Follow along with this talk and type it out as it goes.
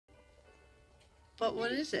But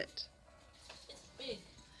what is it? It's big.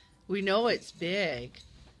 We know it's big.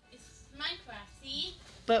 It's Minecraft, see?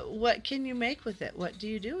 But what can you make with it? What do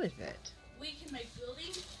you do with it? We can make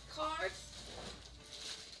building cars.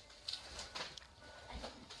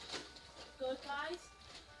 Good guys.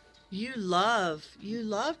 You love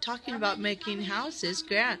talking about making houses,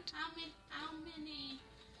 Grant. How many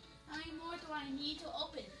more do I need to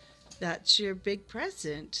open? That's your big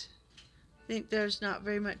present. I think there's not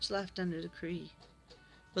very much left under the tree.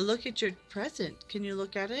 But look at your present. Can you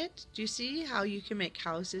look at it? Do you see how you can make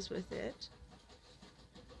houses with it?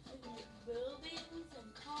 We can make buildings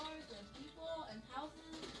and cars and people and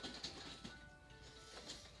houses.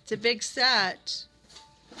 It's a big set.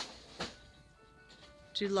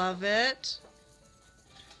 Do you love it?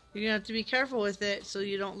 You're going to have to be careful with it so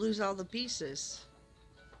you don't lose all the pieces.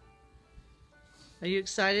 Are you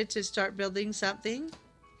excited to start building something?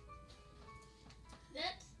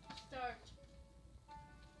 Let's start.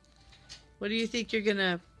 What do you think you're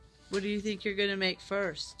gonna make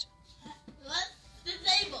first? Let's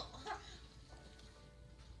disable.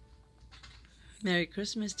 Merry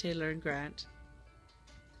Christmas, Taylor and Grant.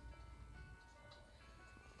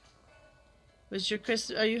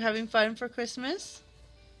 Are you having fun for Christmas?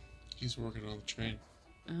 He's working on the train.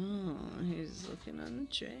 Oh, he's looking on the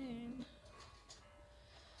train.